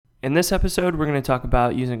In this episode, we're going to talk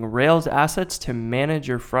about using Rails assets to manage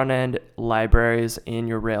your front-end libraries in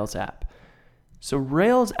your Rails app. So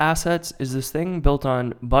Rails assets is this thing built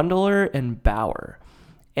on Bundler and Bower.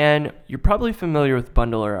 And you're probably familiar with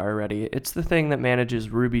Bundler already. It's the thing that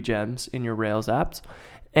manages Ruby gems in your Rails apps.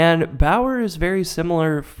 And Bower is very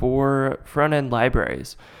similar for front-end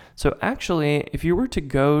libraries. So actually, if you were to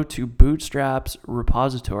go to Bootstrap's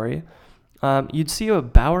repository, you'd see a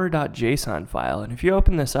bower.json file. And if you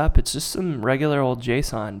open this up, it's just some regular old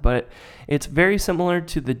JSON, but it's very similar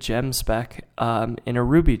to the gem spec in a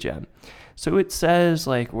Ruby gem. So it says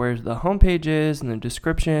like where the homepage is and the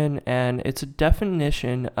description, and it's a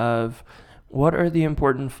definition of what are the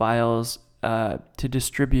important files to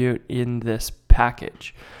distribute in this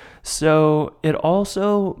package. So it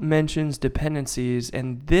also mentions dependencies,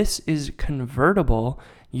 and this is convertible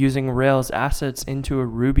using Rails assets into a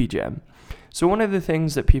Ruby gem. So one of the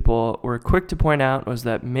things that people were quick to point out was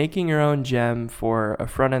that making your own gem for a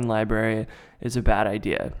front-end library is a bad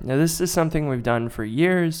idea. Now this is something we've done for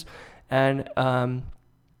years, and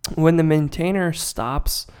when the maintainer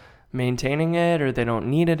stops maintaining it or they don't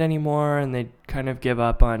need it anymore and they kind of give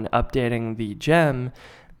up on updating the gem,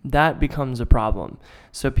 that becomes a problem.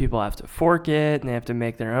 So people have to fork it and they have to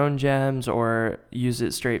make their own gems or use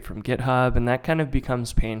it straight from GitHub, and that kind of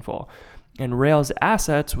becomes painful. And Rails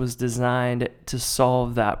Assets was designed to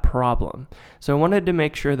solve that problem. So I wanted to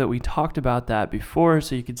make sure that we talked about that before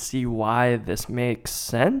so you could see why this makes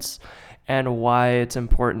sense and why it's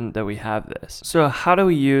important that we have this. So how do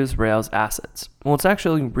we use Rails Assets? Well, it's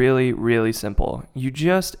actually really, really simple. You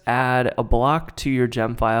just add a block to your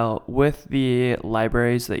gem file with the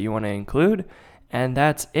libraries that you want to include, and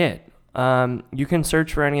that's it. You can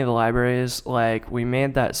search for any of the libraries, like we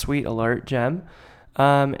made that sweet alert gem.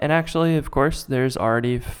 And actually, of course, there's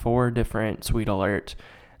already 4 different sweet alert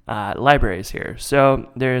libraries here. So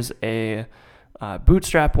there's a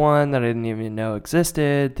Bootstrap one that I didn't even know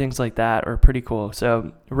existed. Things like that are pretty cool.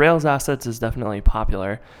 So Rails Assets is definitely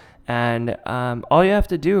popular. And all you have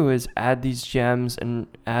to do is add these gems and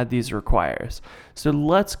add these requires. So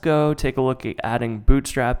let's go take a look at adding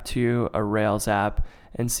Bootstrap to a Rails app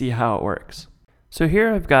and see how it works. So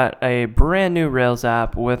here I've got a brand new Rails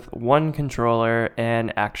app with one controller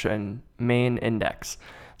and action main index.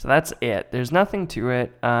 So that's it. There's nothing to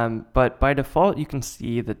it, but by default you can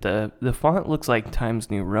see that the font looks like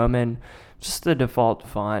Times New Roman, just the default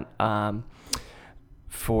font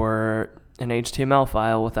for an HTML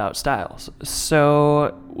file without styles.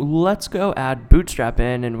 So let's go add Bootstrap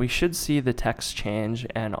in, and we should see the text change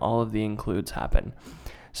and all of the includes happen.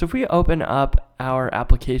 So if we open up our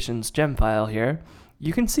application's gem file here,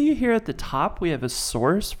 you can see here at the top we have a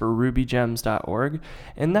source for rubygems.org,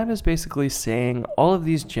 and that is basically saying all of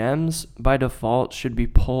these gems by default should be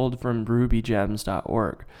pulled from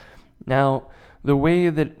rubygems.org. Now, the way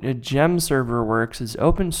that a gem server works is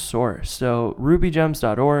open source, so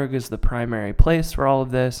rubygems.org is the primary place for all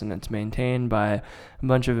of this, and it's maintained by a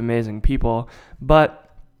bunch of amazing people,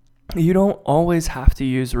 but you don't always have to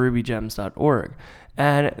use rubygems.org.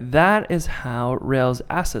 And that is how Rails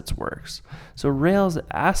Assets works. So Rails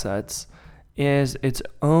Assets is its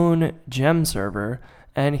own gem server,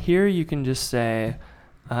 and here you can just say,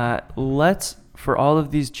 let's, for all of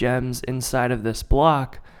these gems inside of this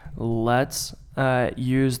block, let's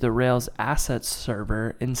use the Rails Assets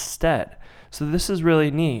server instead. So this is really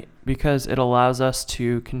neat because it allows us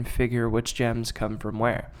to configure which gems come from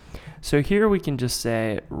where. So here we can just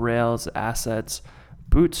say Rails Assets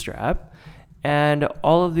Bootstrap, and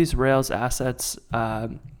all of these Rails Assets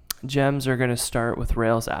gems are going to start with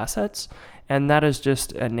Rails Assets, and that is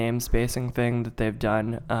just a namespacing thing that they've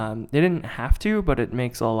done. They didn't have to, but it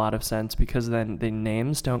makes a lot of sense because then the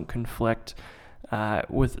names don't conflict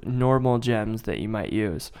with normal gems that you might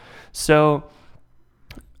use. So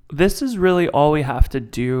this is really all we have to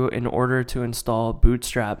do in order to install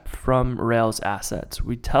Bootstrap from Rails Assets.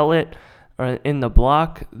 We tell it in the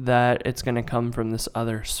block that it's going to come from this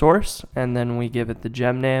other source, and then we give it the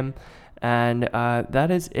gem name, and that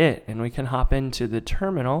is it. And we can hop into the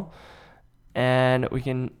terminal, and we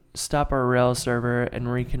can stop our Rails server,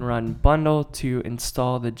 and we can run bundle to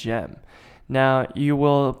install the gem. Now, you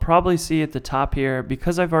will probably see at the top here,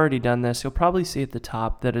 because I've already done this, you'll probably see at the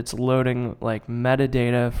top that it's loading like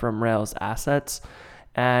metadata from Rails Assets.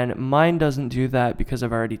 And mine doesn't do that because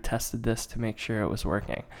I've already tested this to make sure it was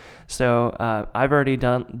working. So I've already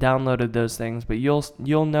downloaded those things, but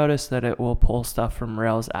you'll notice that it will pull stuff from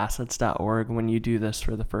railsassets.org when you do this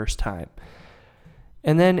for the first time.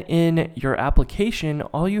 And then in your application,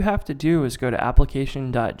 all you have to do is go to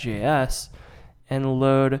application.js and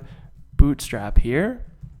load Bootstrap here.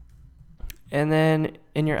 And then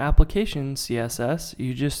in your application CSS,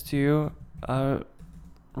 you just do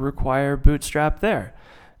require bootstrap there.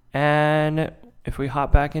 And if we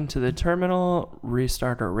hop back into the terminal,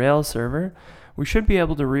 restart our Rails server, we should be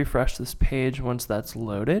able to refresh this page once that's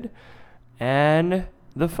loaded. And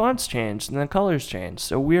the fonts changed and the colors changed.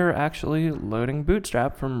 So we're actually loading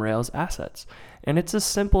Bootstrap from Rails assets. And it's as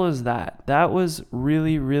simple as that. That was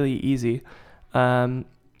really, really easy. And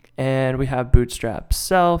we have Bootstrap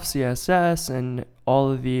self, CSS, and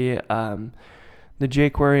all of the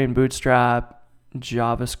jQuery and Bootstrap,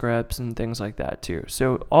 JavaScripts, and things like that too.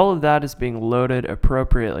 So all of that is being loaded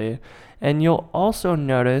appropriately. And you'll also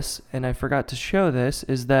notice, and I forgot to show this,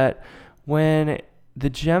 is that when the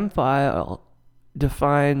gem file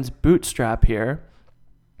defines Bootstrap here,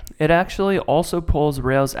 it actually also pulls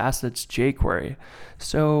Rails assets jQuery.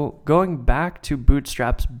 So going back to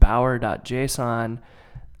Bootstrap's bower.json,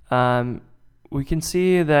 we can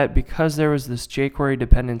see that because there was this jQuery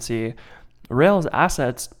dependency, Rails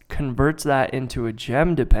assets converts that into a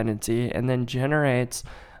gem dependency and then generates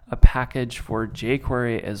a package for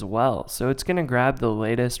jQuery as well. So it's going to grab the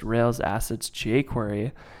latest Rails assets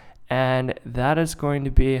jQuery, and that is going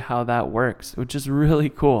to be how that works, which is really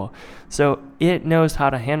cool. So it knows how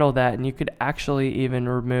to handle that, and you could actually even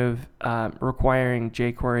remove requiring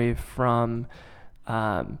jQuery from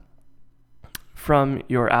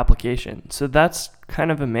your application. So that's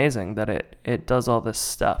kind of amazing that it does all this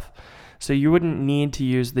stuff. So you wouldn't need to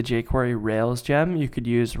use the jQuery Rails gem. You could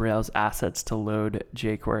use Rails assets to load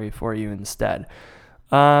jQuery for you instead.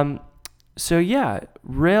 So yeah,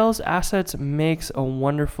 Rails assets makes a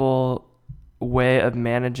wonderful way of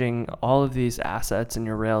managing all of these assets in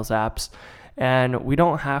your Rails apps. And we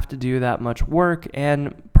don't have to do that much work.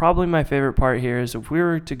 And probably my favorite part here is if we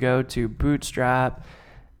were to go to Bootstrap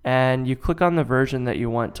and you click on the version that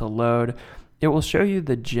you want to load, it will show you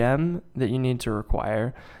the gem that you need to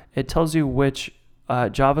require. It tells you which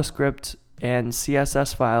JavaScript and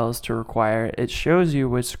CSS files to require. It shows you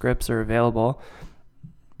which scripts are available,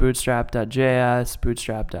 bootstrap.js,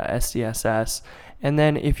 bootstrap.scss. And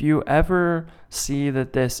then if you ever see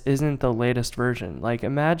that this isn't the latest version, like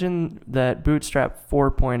imagine that Bootstrap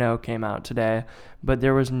 4.0 came out today, but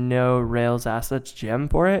there was no Rails assets gem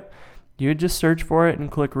for it, you would just search for it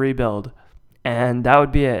and click rebuild. And that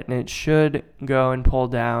would be it. And it should go and pull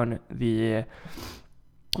down the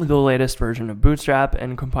latest version of Bootstrap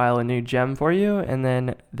and compile a new gem for you, and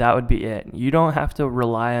then that would be it. You don't have to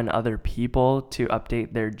rely on other people to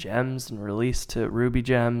update their gems and release to Ruby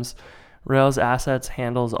gems. Rails assets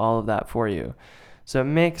handles all of that for you. So it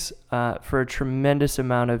makes for a tremendous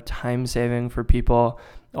amount of time saving for people.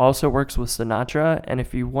 Also works with Sinatra, and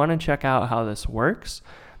if you want to check out how this works,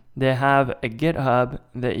 they have a GitHub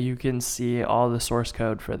that you can see all the source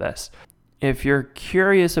code for this. If you're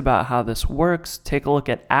curious about how this works, take a look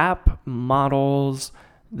at app models,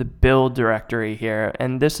 the build directory here,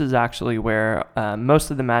 and this is actually where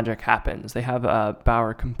most of the magic happens. They have a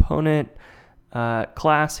Bower component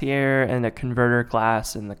class here and a converter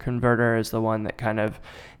class, and the converter is the one that kind of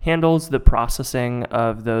handles the processing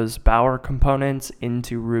of those Bower components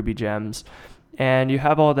into Ruby gems. And you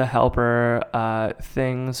have all the helper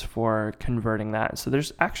things for converting that. So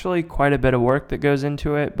there's actually quite a bit of work that goes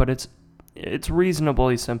into it, but it's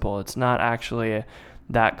reasonably simple. It's not actually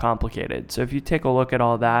that complicated. So if you take a look at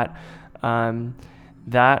all that,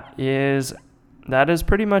 that is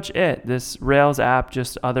pretty much it. This Rails app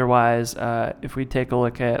just otherwise, if we take a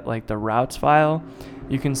look at like the routes file,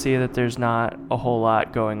 you can see that there's not a whole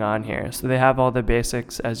lot going on here. So they have all the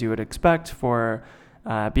basics as you would expect for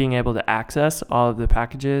being able to access all of the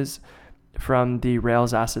packages from the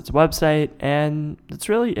Rails assets website, and that's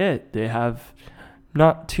really it. They have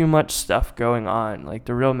not too much stuff going on. Like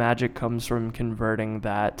the real magic comes from converting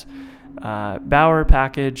that Bower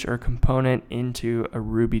package or component into a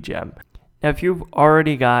Ruby gem. Now, if you've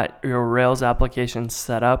already got your Rails application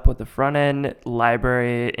set up with the front end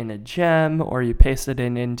library in a gem, or you paste it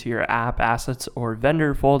into your app assets or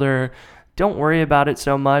vendor folder, don't worry about it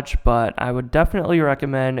so much, but I would definitely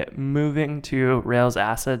recommend moving to Rails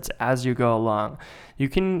assets as you go along. You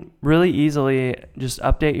can really easily just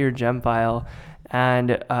update your gem file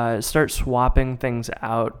and start swapping things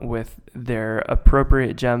out with their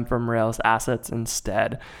appropriate gem from Rails assets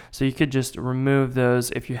instead. So you could just remove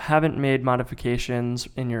those. If you haven't made modifications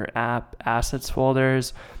in your app assets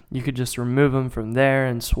folders, you could just remove them from there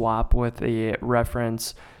and swap with a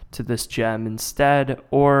reference to this gem instead.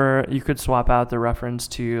 Or you could swap out the reference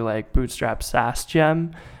to like Bootstrap SaaS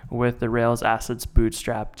gem with the Rails assets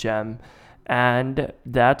Bootstrap gem. And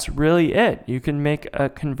that's really it. You can make a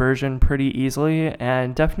conversion pretty easily,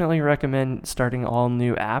 and definitely recommend starting all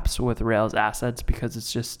new apps with Rails assets because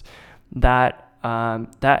it's just that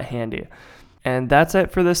handy. And that's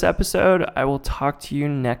it for this episode. I will talk to you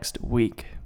next week.